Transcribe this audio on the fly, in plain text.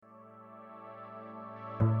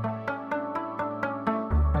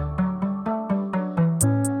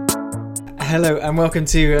Hello and welcome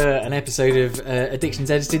to an episode of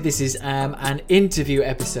Addictions Edited. This is an interview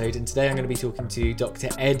episode, and today I'm going to be talking to Dr.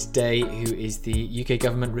 Ed Day, who is the UK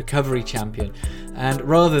Government Recovery Champion. And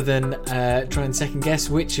rather than try and second guess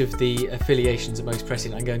which of the affiliations are most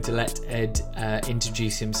pressing, I'm going to let Ed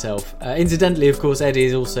introduce himself. Incidentally, of course, Ed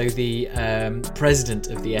is also the president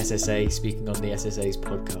of the SSA, speaking on the SSA's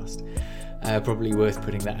podcast. Probably worth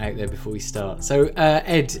putting that out there before we start. So,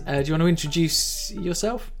 Ed, do you want to introduce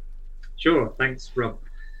yourself? Sure, thanks, Rob.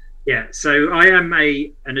 Yeah, so I am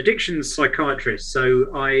an addictions psychiatrist.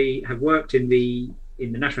 So I have worked in the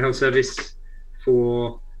National Health Service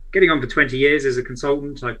for getting on for 20 years as a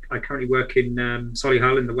consultant. I currently work in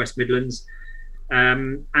Solihull in the West Midlands,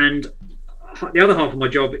 and the other half of my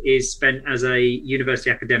job is spent as a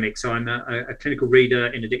university academic. So I'm a clinical reader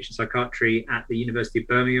in addiction psychiatry at the University of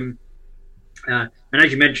Birmingham. And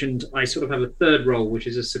as you mentioned, I sort of have a third role, which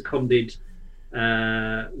is a seconded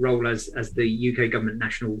role as the UK Government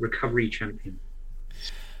National Recovery Champion.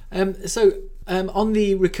 So on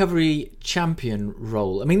the Recovery Champion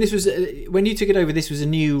role, I mean, this was when you took it over, this was a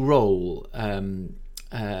new role,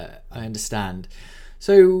 I understand.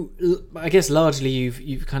 So I guess largely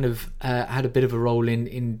you've kind of had a bit of a role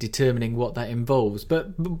in determining what that involves.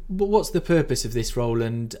 But what's the purpose of this role,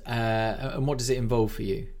 and what does it involve for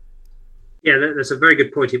you? Yeah, that's a very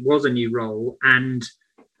good point. It was a new role, and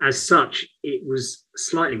as such, it was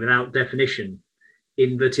slightly without definition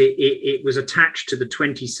in that it was attached to the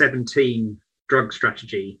 2017 drug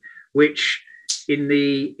strategy, which in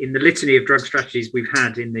the litany of drug strategies we've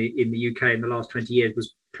had in the UK in the last 20 years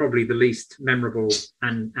was probably the least memorable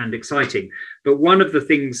and exciting. But one of the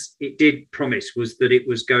things it did promise was that it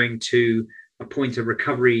was going to appoint a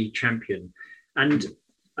recovery champion. And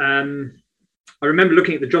I remember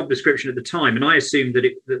looking at the job description at the time, and I assumed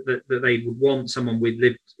that they would want someone with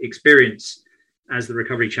lived experience as the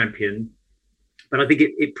recovery champion. But I think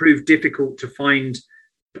it proved difficult to find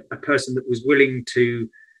a person that was willing to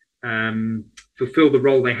fulfil the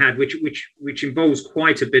role they had, which involves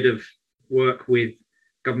quite a bit of work with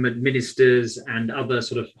government ministers and other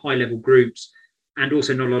sort of high-level groups, and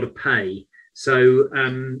also not a lot of pay. So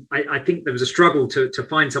I think there was a struggle to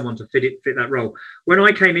find someone to fit that role. When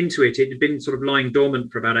I came into it, it had been sort of lying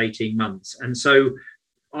dormant for about 18 months. And so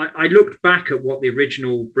I looked back at what the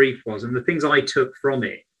original brief was, and the things I took from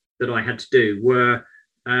it that I had to do were,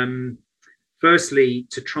 firstly,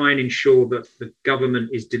 to try and ensure that the government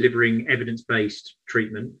is delivering evidence-based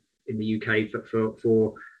treatment in the UK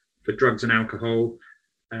for drugs and alcohol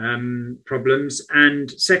problems.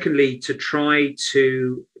 And secondly, to try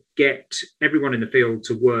to get everyone in the field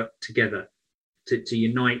to work together, to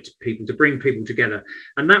unite people, to bring people together.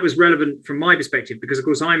 And that was relevant from my perspective because, of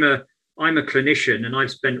course, I'm a clinician, and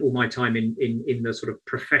I've spent all my time in the sort of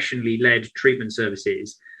professionally led treatment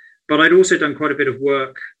services. But I'd also done quite a bit of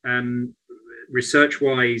work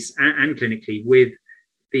research-wise and clinically with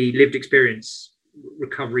the lived experience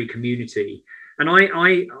recovery community. And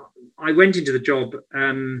I went into the job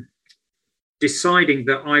deciding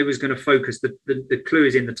that I was going to focus, the clue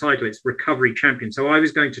is in the title, it's recovery champion. So I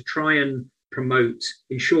was going to try and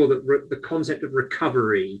ensure that the concept of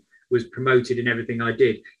recovery was promoted in everything I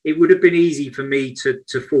did. It would have been easy for me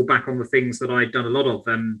to fall back on the things that I'd done a lot of,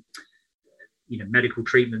 medical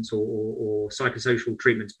treatments or psychosocial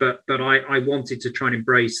treatments, but I wanted to try and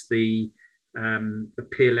embrace the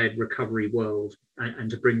peer-led recovery world and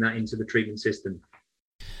to bring that into the treatment system.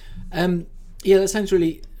 Yeah, that sounds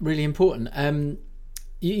really, really important.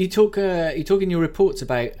 You talk in your reports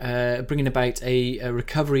about bringing about a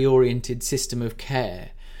recovery-oriented system of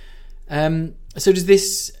care. So does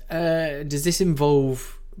this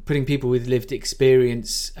involve putting people with lived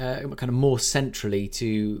experience kind of more centrally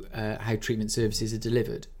to how treatment services are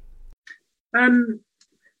delivered?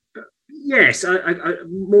 Yes,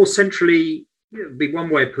 more centrally would be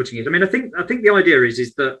one way of putting it. I mean, I think the idea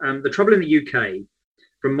is that the trouble in the UK,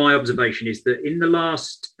 from my observation, is that in the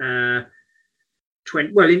last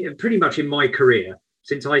pretty much in my career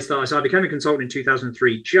since I started, so I became a consultant in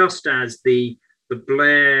 2003, just as the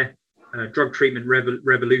Blair drug treatment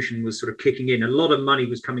revolution was sort of kicking in. A lot of money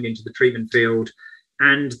was coming into the treatment field,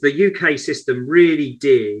 and the UK system really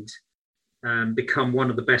did become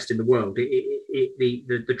one of the best in the world.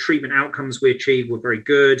 The treatment outcomes we achieved were very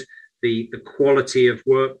good. The quality of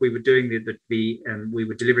work we were doing, we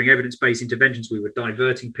were delivering evidence-based interventions. We were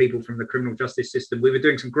diverting people from the criminal justice system. We were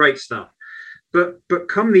doing some great stuff. But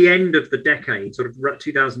come the end of the decade, sort of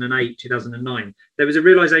 2008, 2009, there was a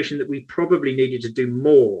realization that we probably needed to do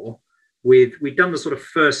more we'd done the sort of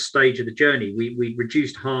first stage of the journey. We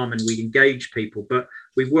reduced harm and we'd engaged people, but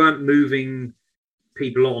we weren't moving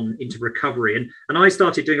people on into recovery. And I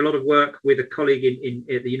started doing a lot of work with a colleague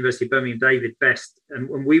at the University of Birmingham, David Best,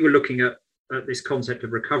 and we were looking at this concept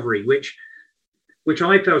of recovery, which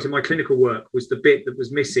I felt in my clinical work was the bit that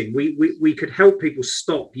was missing. We could help people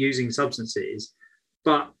stop using substances,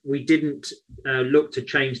 but we didn't look to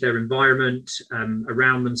change their environment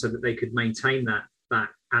around them so that they could maintain that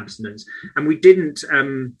abstinence. And we didn't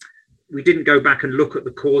go back and look at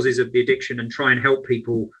the causes of the addiction and try and help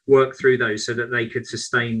people work through those so that they could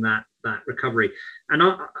sustain that recovery.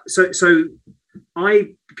 And so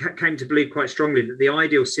I came to believe quite strongly that the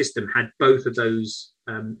ideal system had both of those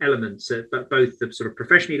elements, but both the sort of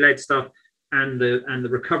professionally led stuff and the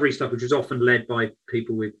recovery stuff, which was often led by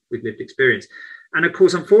people with lived experience. And of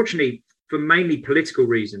course, unfortunately, for mainly political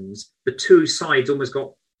reasons, the two sides almost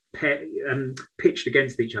got pitched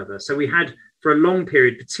against each other. So we had, for a long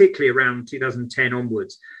period, particularly around 2010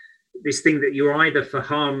 onwards, this thing that you're either for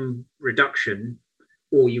harm reduction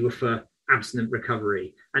or you were for abstinent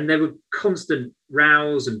recovery. And there were constant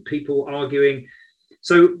rows and people arguing.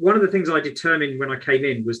 So one of the things I determined when I came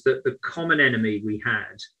in was that the common enemy we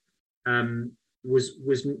had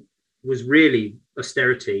was really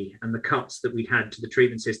austerity and the cuts that we had to the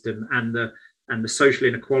treatment system and the social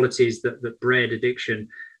inequalities that bred addiction.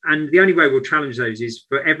 And the only way we'll challenge those is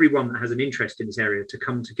for everyone that has an interest in this area to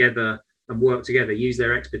come together and work together, use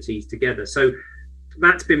their expertise together. So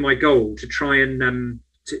that's been my goal, to try and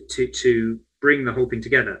to bring the whole thing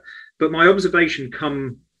together. But my observation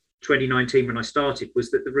come 2019 when I started was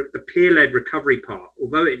that the peer-led recovery part,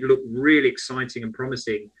 although it looked really exciting and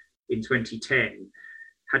promising in 2010,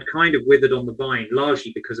 had kind of withered on the vine,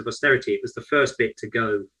 largely because of austerity. It was the first bit to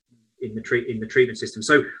go in the treatment system.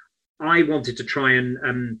 So I wanted to try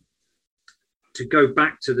and to go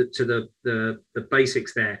back to the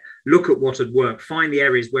basics there, look at what had worked, find the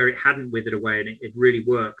areas where it hadn't withered away and it really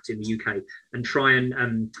worked in the UK, and try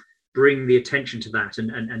and bring the attention to that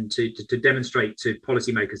and to demonstrate to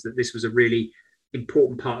policymakers that this was a really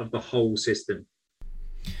important part of the whole system.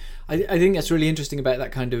 I think that's really interesting about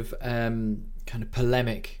that kind of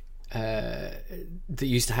polemic that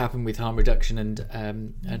used to happen with harm reduction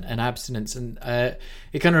and abstinence, and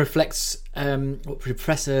it kind of reflects what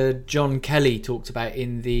Professor John Kelly talked about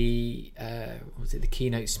in the the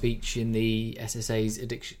keynote speech in the SSA's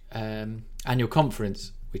addiction annual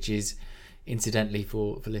conference, which is incidentally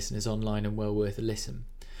for listeners online and well worth a listen.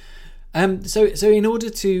 So in order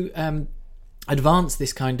to advance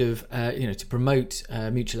this kind of to promote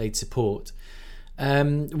mutual aid support,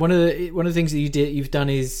 one of the things that you've done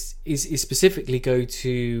is specifically go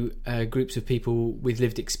to groups of people with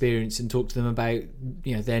lived experience and talk to them about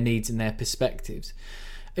their needs and their perspectives.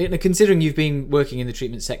 Considering you've been working in the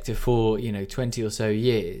treatment sector for 20 or so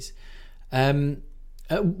years,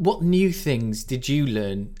 what new things did you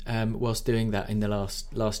learn whilst doing that in the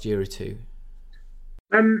last year or two?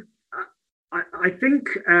 I think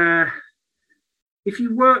if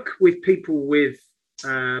you work with people with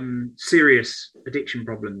serious addiction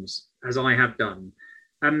problems, as I have done,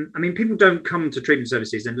 people don't come to treatment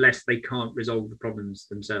services unless they can't resolve the problems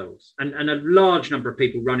themselves. And a large number of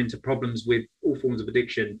people run into problems with all forms of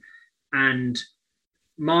addiction and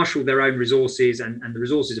marshal their own resources and the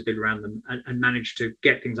resources of people around them and manage to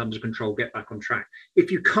get things under control, get back on track.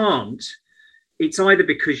 If you can't, it's either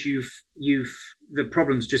because the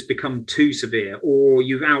problems just become too severe, or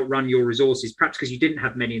you've outrun your resources, perhaps because you didn't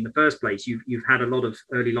have many in the first place. You've had a lot of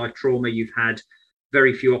early life trauma, you've had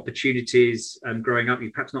very few opportunities growing up,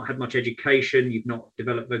 you've perhaps not had much education, you've not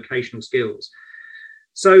developed vocational skills.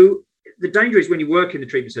 So the danger is when you work in the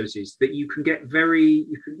treatment services that you can get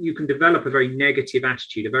you can develop a very negative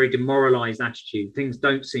attitude, a very demoralized attitude. Things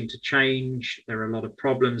don't seem to change. There are a lot of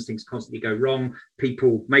problems. Things constantly go wrong.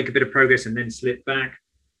 People make a bit of progress and then slip back.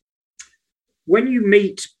 When you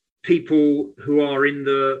meet people who are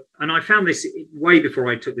and I found this way before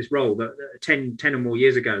I took this role, that 10 or more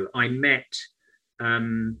years ago, I met, I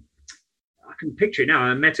can picture it now,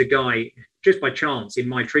 I met a guy just by chance in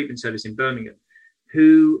my treatment service in Birmingham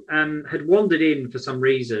who had wandered in for some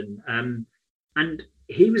reason, and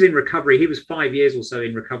he was in recovery. He was 5 years or so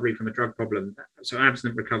in recovery from a drug problem, so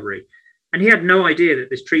abstinent recovery. And he had no idea that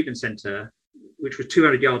this treatment centre, which was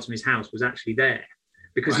 200 yards from his house, was actually there,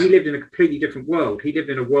 because He lived in a completely different world. He lived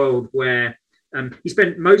in a world where he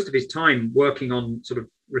spent most of his time working on sort of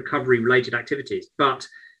recovery-related activities, but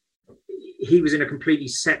he was in a completely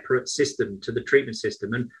separate system to the treatment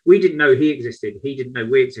system. And we didn't know he existed. He didn't know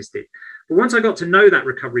we existed. But once I got to know that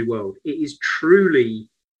recovery world, it is truly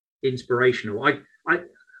inspirational.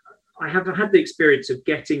 I have had the experience of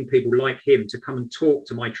getting people like him to come and talk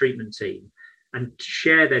to my treatment team and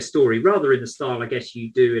share their story, rather in the style I guess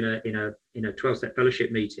you do in a 12-step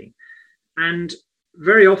fellowship meeting. And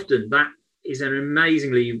very often that is an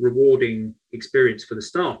amazingly rewarding experience for the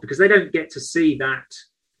staff, because they don't get to see that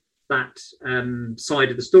side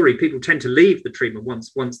of the story. People tend to leave the treatment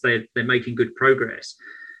once they're making good progress.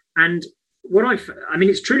 And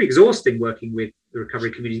it's truly exhausting working with the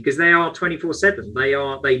recovery community, because they are 24/7.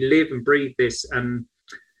 They live and breathe this.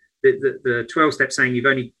 The 12-step saying you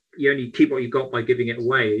only keep what you've got by giving it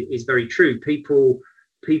away is very true.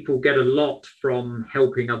 People get a lot from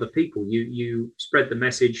helping other people. You spread the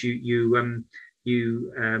message. You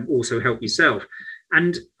also help yourself.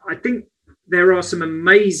 And I think there are some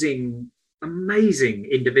amazing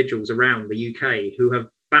individuals around the UK who have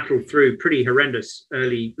battled through pretty horrendous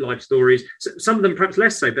early life stories. Some of them perhaps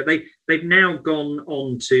less so, but they've now gone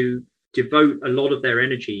on to devote a lot of their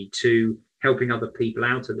energy to helping other people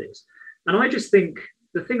out of this. And I just think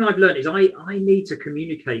the thing I've learned is I need to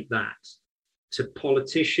communicate that to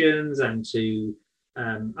politicians and to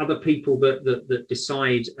other people that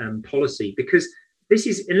decide policy, because this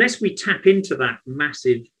is, unless we tap into that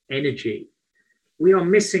massive energy, we are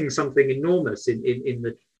missing something enormous in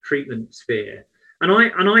the treatment sphere. And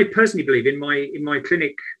I personally believe in my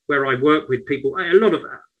clinic where I work with people, a lot of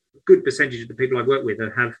a good percentage of the people I work with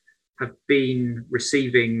have been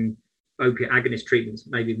receiving opiate agonist treatments,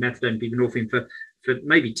 maybe methadone, buprenorphine for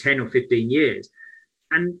maybe 10 or 15 years.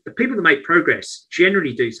 And the people that make progress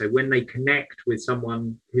generally do so when they connect with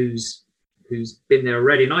someone who's been there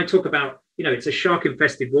already. And I talk about, it's a shark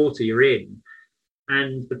infested water you're in,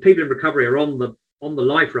 and the people in recovery are on the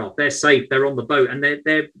life raft. They're safe, they're on the boat, and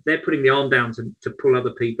they're putting the arm down to pull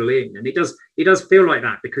other people in. And it does feel like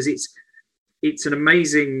that, because it's an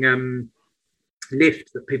amazing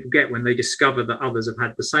lift that people get when they discover that others have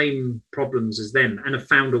had the same problems as them and have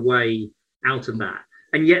found a way out of that,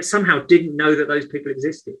 and yet somehow didn't know that those people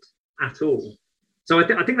existed at all. So I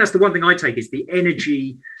think that's the one thing I take, is the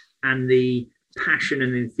energy and the passion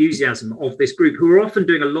and enthusiasm of this group, who are often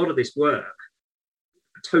doing a lot of this work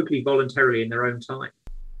totally voluntarily in their own time.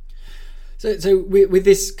 So with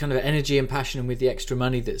this kind of energy and passion, and with the extra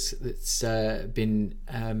money that's been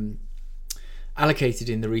allocated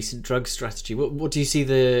in the recent drug strategy, what do you see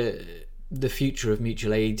the future of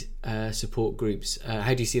mutual aid support groups?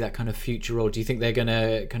 How do you see that kind of future role? Do you think they're going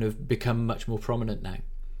to kind of become much more prominent now?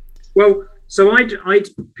 Well, so I'd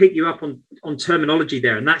pick you up on terminology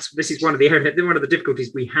there, and this is one of the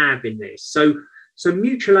difficulties we have in this. So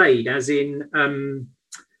mutual aid, as in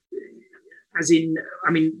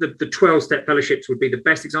the 12-step fellowships would be the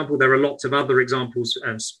best example. There are lots of other examples,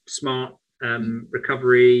 smart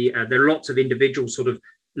recovery. There are lots of individual sort of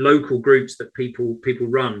local groups that people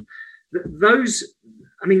run.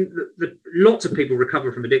 Lots of people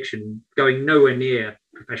recover from addiction going nowhere near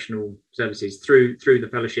professional services through the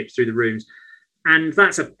fellowships, through the rooms. And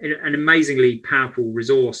that's an amazingly powerful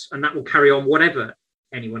resource, and that will carry on whatever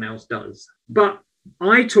anyone else does. But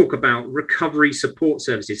I talk about recovery support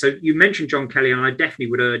services. So you mentioned John Kelly, and I definitely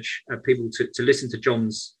would urge people to listen to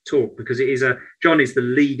John's talk, because John is the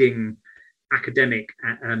leading academic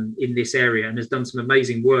in this area and has done some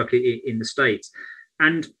amazing work in the States.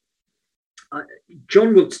 And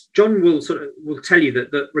John will tell you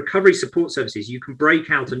that recovery support services, you can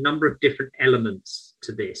break out a number of different elements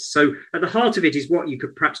to this. So at the heart of it is what you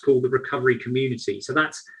could perhaps call the recovery community. So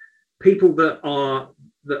that's people that are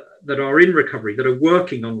in recovery, that are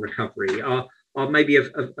working on recovery, are maybe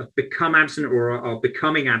have become abstinent or are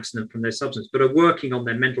becoming abstinent from their substance, but are working on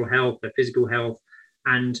their mental health, their physical health,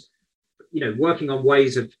 and working on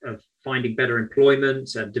ways of finding better employment,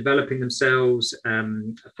 developing themselves,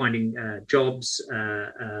 finding jobs,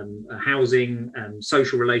 housing,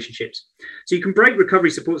 social relationships. So you can break recovery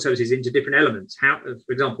support services into different elements. For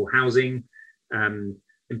example, housing,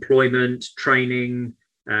 employment, training,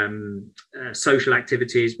 social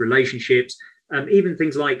activities, relationships, even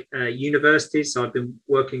things like universities. So I've been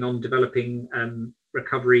working on developing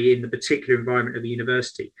recovery in the particular environment of a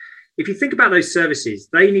university. If you think about those services,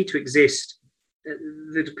 they need to exist.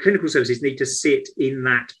 The clinical services need to sit in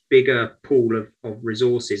that bigger pool of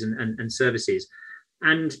resources and services.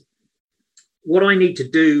 And what I need to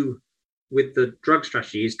do with the drug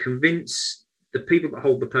strategy is convince the people that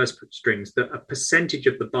hold the purse strings that a percentage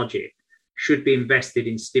of the budget should be invested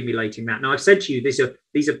in stimulating that. Now, I've said to you, these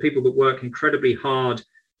are people that work incredibly hard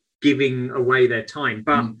giving away their time,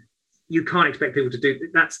 but you can't expect people to do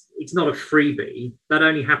that. It's not a freebie. That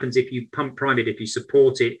only happens if you prime it, if you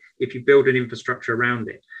support it, if you build an infrastructure around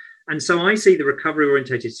it. And so I see the recovery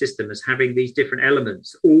orientated system as having these different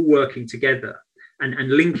elements all working together. and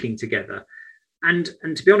linking together. And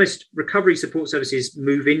to be honest, recovery support services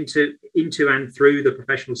move into and through the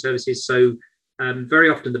professional services. So very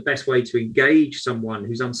often the best way to engage someone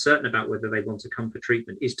who's uncertain about whether they want to come for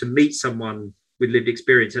treatment is to meet someone with lived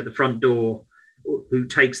experience at the front door who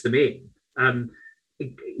takes them in.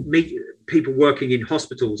 Meet people working in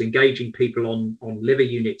hospitals, engaging people on liver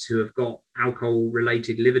units who have got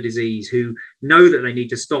alcohol-related liver disease, who know that they need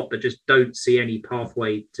to stop but just don't see any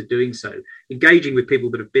pathway to doing so. Engaging with people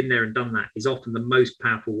that have been there and done that is often the most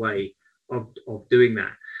powerful way of doing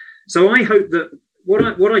that. So I hope that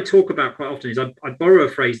what I talk about quite often is I borrow a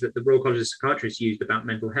phrase that the Royal College of Psychiatrists used about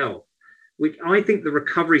mental health, which I think the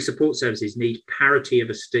recovery support services need parity of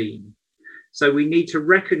esteem. So we need to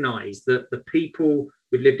recognise that the people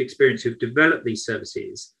with lived experience who've developed these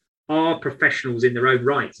services are professionals in their own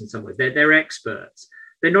rights in some ways. They're experts.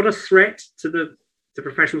 They're not a threat to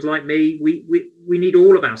professionals like me. We need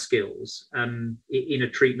all of our skills in a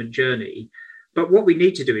treatment journey. But what we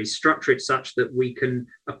need to do is structure it such that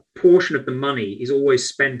a portion of the money is always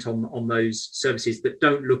spent on those services that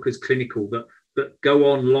don't look as clinical, that go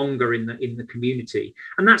on longer in the community.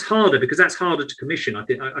 And that's harder because that's harder to commission. I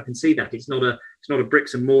can see that it's not a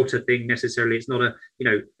bricks and mortar thing necessarily. It's not a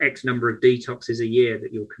X number of detoxes a year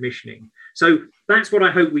that you're commissioning. So that's what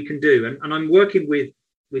I hope we can do. And I'm working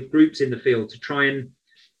with groups in the field to try and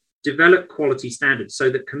develop quality standards so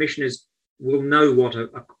that commissioners will know what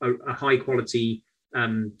a high quality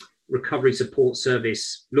recovery support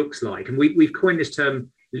service looks like. And we've coined this term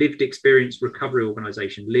lived experience recovery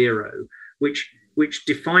organisation, LERO, which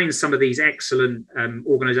defines some of these excellent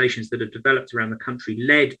organisations that have developed around the country,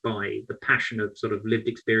 led by the passion of sort of lived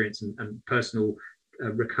experience and personal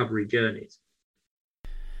recovery journeys.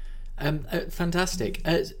 Fantastic.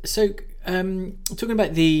 So talking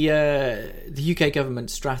about the UK government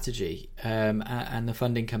strategy and the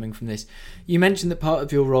funding coming from this, you mentioned that part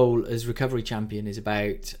of your role as recovery champion is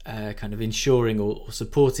about kind of ensuring or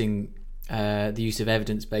supporting the use of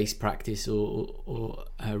evidence-based practice or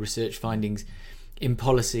research findings in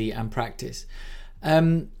policy and practice.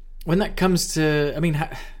 When that comes to, I mean,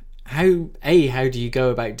 how do you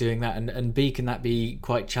go about doing that, and B, can that be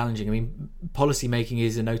quite challenging? I mean, policy making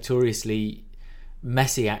is a notoriously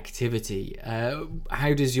messy activity.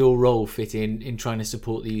 How does your role fit in trying to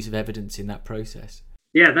support the use of evidence in that process?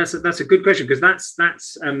 Yeah, that's a good question, because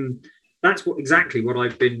that's exactly what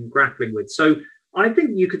I've been grappling with. So I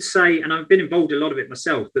think you could say, and I've been involved in a lot of it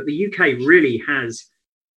myself, that the UK really has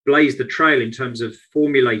blazed the trail in terms of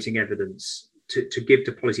formulating evidence to give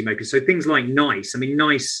to policymakers. So things like NICE,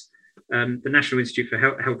 the National Institute for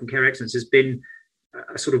Health and Care Excellence, has been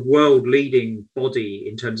a sort of world-leading body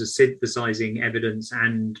in terms of synthesizing evidence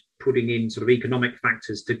and putting in sort of economic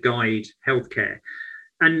factors to guide healthcare.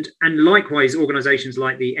 And likewise, organisations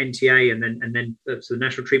like the NTA and then the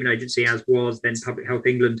National Treatment Agency, as was then Public Health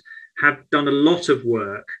England, have done a lot of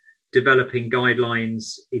work developing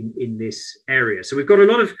guidelines in this area. So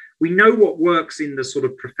we know what works in the sort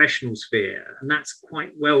of professional sphere, and that's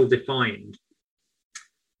quite well defined.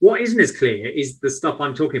 What isn't as clear is the stuff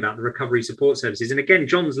I'm talking about, the recovery support services. And again,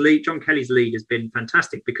 John Kelly's lead has been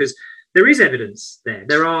fantastic, because there is evidence there.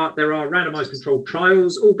 There are randomized controlled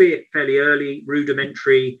trials, albeit fairly early,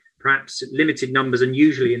 rudimentary, perhaps limited numbers, and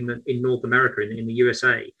usually in North America, in the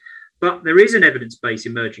USA. But there is an evidence base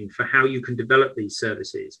emerging for how you can develop these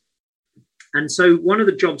services. And so one of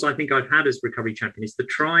the jobs I think I've had as recovery champion is to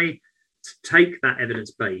try to take that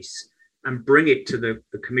evidence base and bring it to the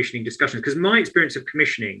commissioning discussions. Because my experience of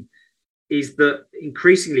commissioning is that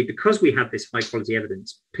increasingly, because we have this high quality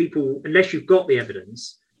evidence, people, unless you've got the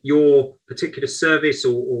evidence, your particular service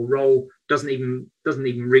or role doesn't even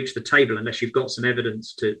reach the table unless you've got some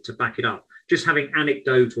evidence to back it up. Just having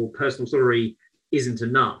anecdote or personal story isn't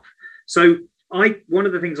enough. So one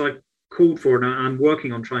of the things I've called for, and I'm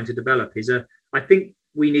working on trying to develop, is I think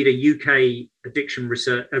we need a UK addiction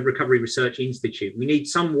research, a recovery research institute. We need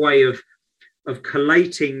some way of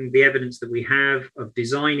collating the evidence that we have, of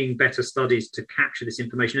designing better studies to capture this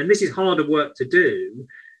information. And this is harder work to do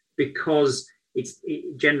because it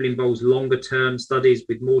generally involves longer term studies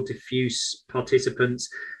with more diffuse participants.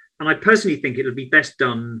 And I personally think it'll be best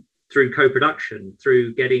done through co-production,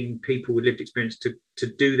 through getting people with lived experience to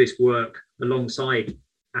do this work alongside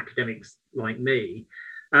academics like me.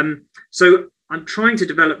 So I'm trying to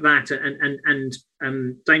develop that, and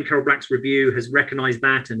Dame Carol Black's review has recognised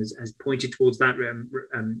that and has pointed towards that,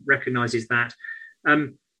 recognises that.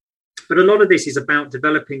 But a lot of this is about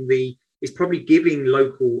developing is probably giving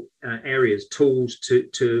local areas tools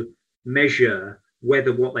to measure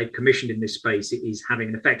whether what they've commissioned in this space is having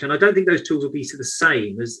an effect. And I don't think those tools will be the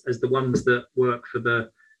same as the ones that work for the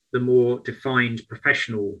the more defined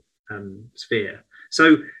professional sphere.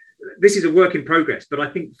 So this is a work in progress, but I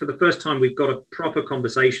think for the first time we've got a proper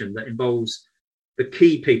conversation that involves the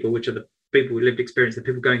key people, which are the people with lived experience, the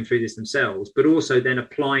people going through this themselves, but also then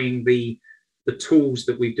applying the tools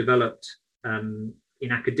that we've developed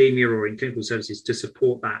in academia or in clinical services to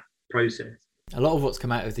support that process. A lot of what's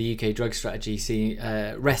come out of the UK drug strategy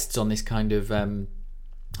rests on this kind of a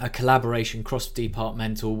collaboration,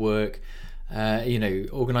 cross-departmental work,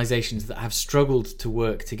 organisations that have struggled to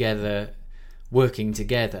working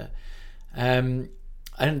together. And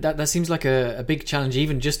that seems like a big challenge,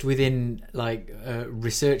 even just within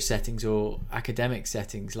research settings or academic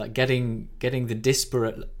settings. Like getting the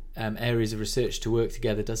disparate areas of research to work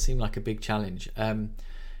together does seem like a big challenge.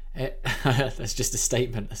 That's just a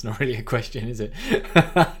statement. That's not really a question, is it?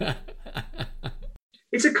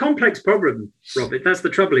 It's a complex problem, Robert. That's the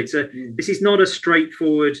trouble. This is not a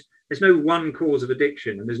straightforward. There's no one cause of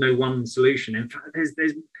addiction, and there's no one solution. In fact, there's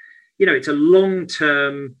it's a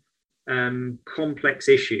long-term, complex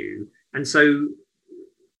issue, and so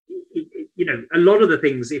a lot of the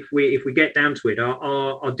things, if we get down to it,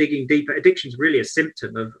 are digging deeper. Addiction's really a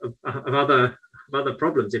symptom of other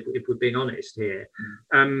problems, if we're being honest here.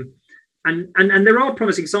 And there are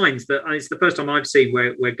promising signs that it's the first time I've seen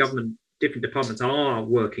where government, different departments are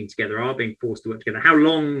working together, are being forced to work together. How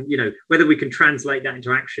long, whether we can translate that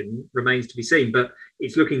into action remains to be seen, but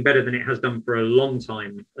it's looking better than it has done for a long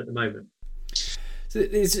time at the moment. So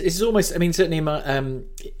it's almost, certainly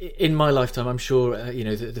in my lifetime, I'm sure,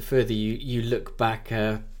 the further you look back,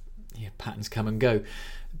 patterns come and go.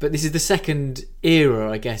 But this is the second era,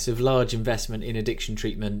 I guess, of large investment in addiction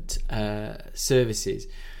treatment services.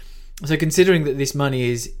 So considering that this money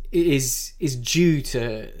is due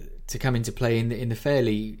to come into play in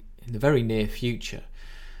the very near future,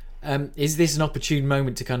 is this an opportune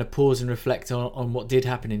moment to kind of pause and reflect on what did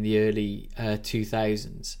happen in the early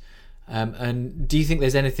 2000s? And do you think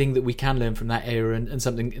there's anything that we can learn from that era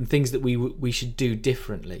and things that we should do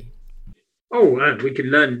differently? We can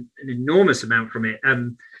learn an enormous amount from it.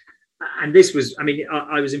 And this was,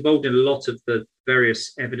 I was involved in a lot of the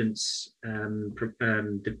various evidence,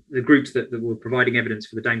 the groups that were providing evidence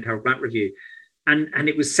for the Dame Carol Black review. And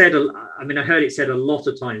it was said, I heard it said a lot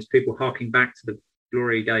of times, people harking back to the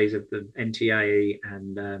glory days of the NTA,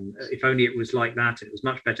 and if only it was like that, and it was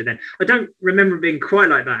much better then. I don't remember being quite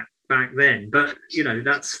like that back then, but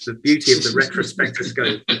that's the beauty of the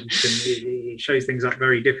retrospectoscope. It shows things up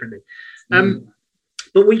very differently.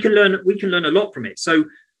 But we can learn a lot from it. So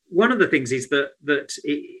one of the things is that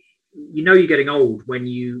you're getting old when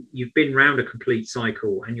you've been round a complete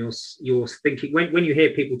cycle, and you're thinking, when you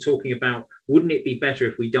hear people talking about, wouldn't it be better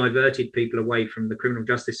if we diverted people away from the criminal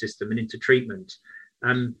justice system and into treatment,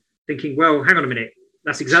 thinking, well, hang on a minute,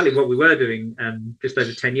 that's exactly what we were doing just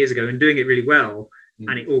over 10 years ago, and doing it really well,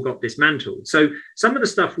 and it all got dismantled. So some of the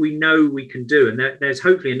stuff we know we can do, and there's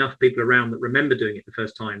hopefully enough people around that remember doing it the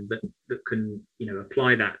first time that can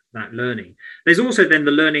apply that learning. There's also then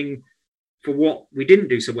the learning for what we didn't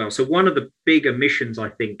do so well. So one of the big omissions, I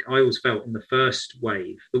think, I always felt in the first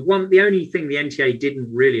wave, the only thing the NTA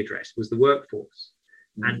didn't really address was the workforce.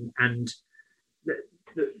 And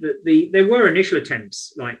there were initial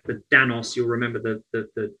attempts, like the DANOS, you'll remember the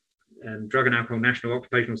Drug and Alcohol National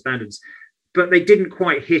Occupational Standards, but they didn't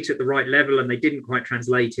quite hit at the right level, and they didn't quite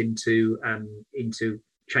translate into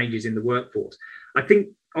changes in the workforce. I think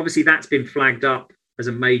obviously that's been flagged up as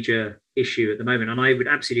a major issue at the moment, and I would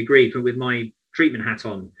absolutely agree. With my treatment hat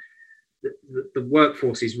on, the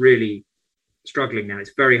workforce is really struggling now.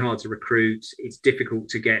 It's very hard to recruit. It's difficult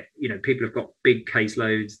to get. People have got big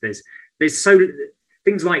caseloads. There's so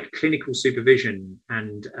things like clinical supervision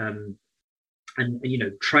and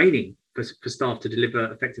training for staff to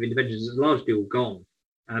deliver effective interventions is largely all gone.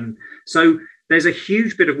 So there's a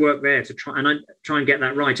huge bit of work there to try and get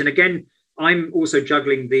that right. And again, I'm also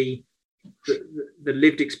juggling the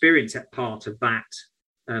lived experience part of that,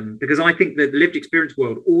 because I think the lived experience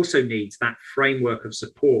world also needs that framework of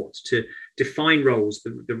support to define roles,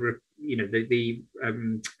 the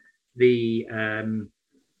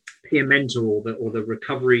peer mentor or the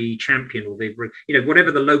recovery champion, or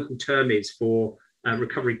whatever the local term is for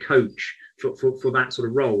recovery coach for that sort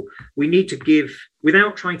of role. We need to give,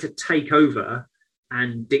 without trying to take over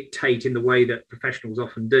and dictate in the way that professionals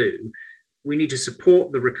often do, we need to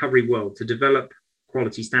support the recovery world to develop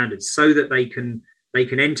quality standards so that they can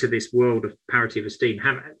enter this world of parity of esteem,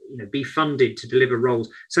 be funded to deliver roles,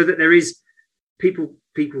 so that there is people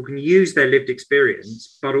can use their lived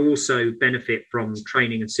experience, but also benefit from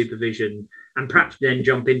training and supervision, and perhaps then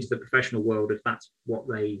jump into the professional world if that's what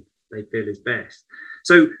they feel is best.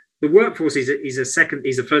 So the workforce is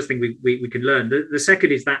the first thing we can learn. The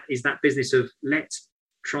second is that business of let's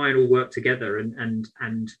try and all work together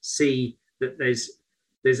and see that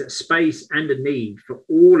there's a space and a need for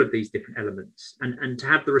all of these different elements, and to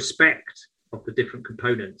have the respect of the different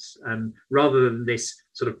components, rather than this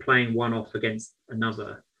sort of playing one off against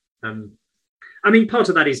another. I mean, part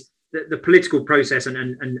of that is the political process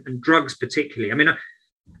and drugs particularly. I mean,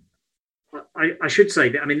 I should say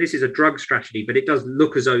that, I mean, this is a drug strategy, but it does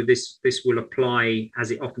look as though this will apply,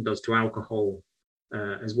 as it often does, to alcohol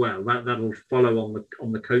as well. That'll follow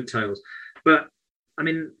on the coattails. But I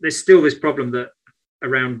mean, there's still this problem that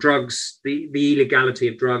around drugs, the illegality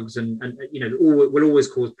of drugs, and will always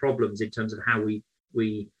cause problems in terms of how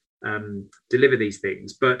we deliver these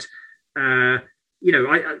things. But we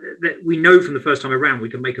know from the first time around we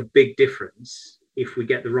can make a big difference if we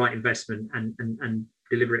get the right investment and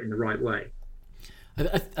deliver it in the right way.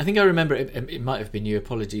 I think I remember, it might have been you,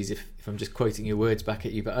 apologies if I'm just quoting your words back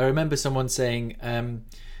at you, but I remember someone saying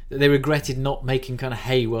that they regretted not making kind of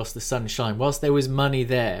hay whilst the sun shone. Whilst there was money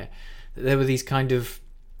there were these kind of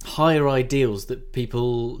higher ideals that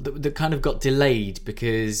people that kind of got delayed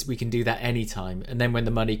because we can do that anytime. And then when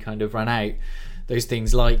the money kind of ran out, those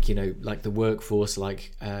things like the workforce,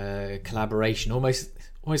 like collaboration, almost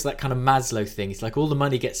that kind of Maslow thing. It's like all the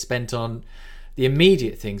money gets spent on the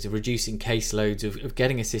immediate things of reducing caseloads, of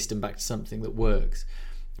getting a system back to something that works.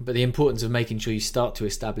 But the importance of making sure you start to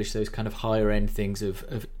establish those kind of higher end things of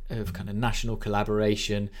kind of national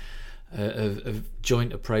collaboration, of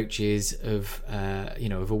joint approaches, of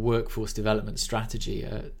a workforce development strategy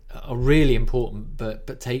are really important,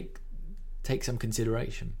 but take some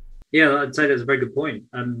consideration. Yeah, I'd say that's a very good point.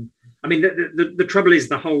 I mean, the trouble is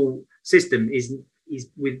the whole system is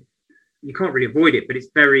with, you can't really avoid it, but it's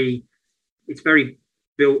very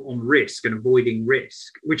built on risk and avoiding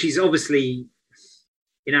risk, which is obviously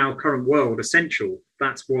in our current world essential.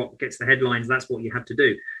 That's what gets the headlines. That's what you have to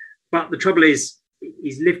do. But the trouble is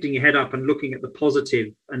lifting your head up and looking at the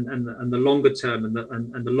positive and the longer term and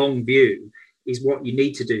the long view is what you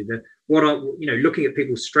need to do. Looking at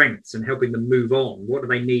people's strengths and helping them move on. What do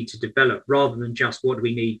they need to develop, rather than just what do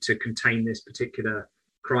we need to contain this particular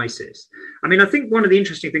crisis? I mean, I think one of the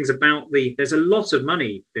interesting things about there's a lot of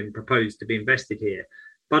money being proposed to be invested here,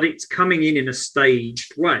 but it's coming in a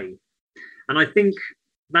staged way. And I think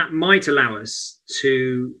that might allow us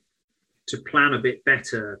to plan a bit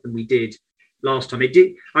better than we did last time.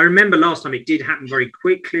 I remember last time it did happen very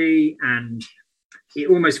quickly, and it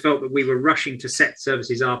almost felt that we were rushing to set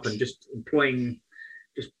services up and just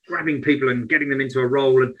grabbing people and getting them into a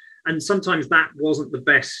role. And sometimes that wasn't the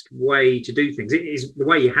best way to do things. It is the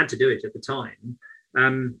way you had to do it at the time.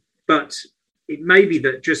 But it may be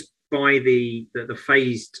that just by the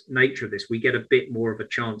phased nature of this, we get a bit more of a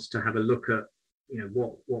chance to have a look at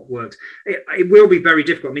what works. It will be very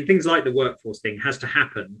difficult. I mean, things like the workforce thing has to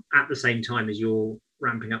happen at the same time as you're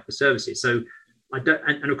ramping up the services. So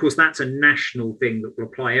and of course that's a national thing that will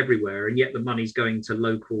apply everywhere, and yet the money's going to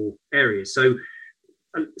local areas. So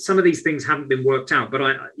some of these things haven't been worked out, but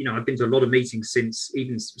I've been to a lot of meetings since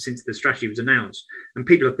the strategy was announced, and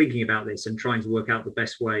people are thinking about this and trying to work out the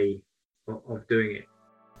best way of doing it.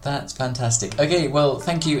 That's fantastic. Okay, well,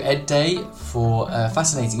 thank you, Ed Day, for a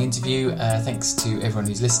fascinating interview. Thanks to everyone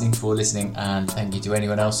who's for listening, and thank you to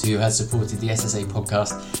anyone else who has supported the SSA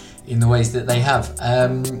podcast in the ways that they have.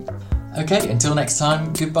 Okay, until next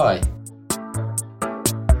time, goodbye.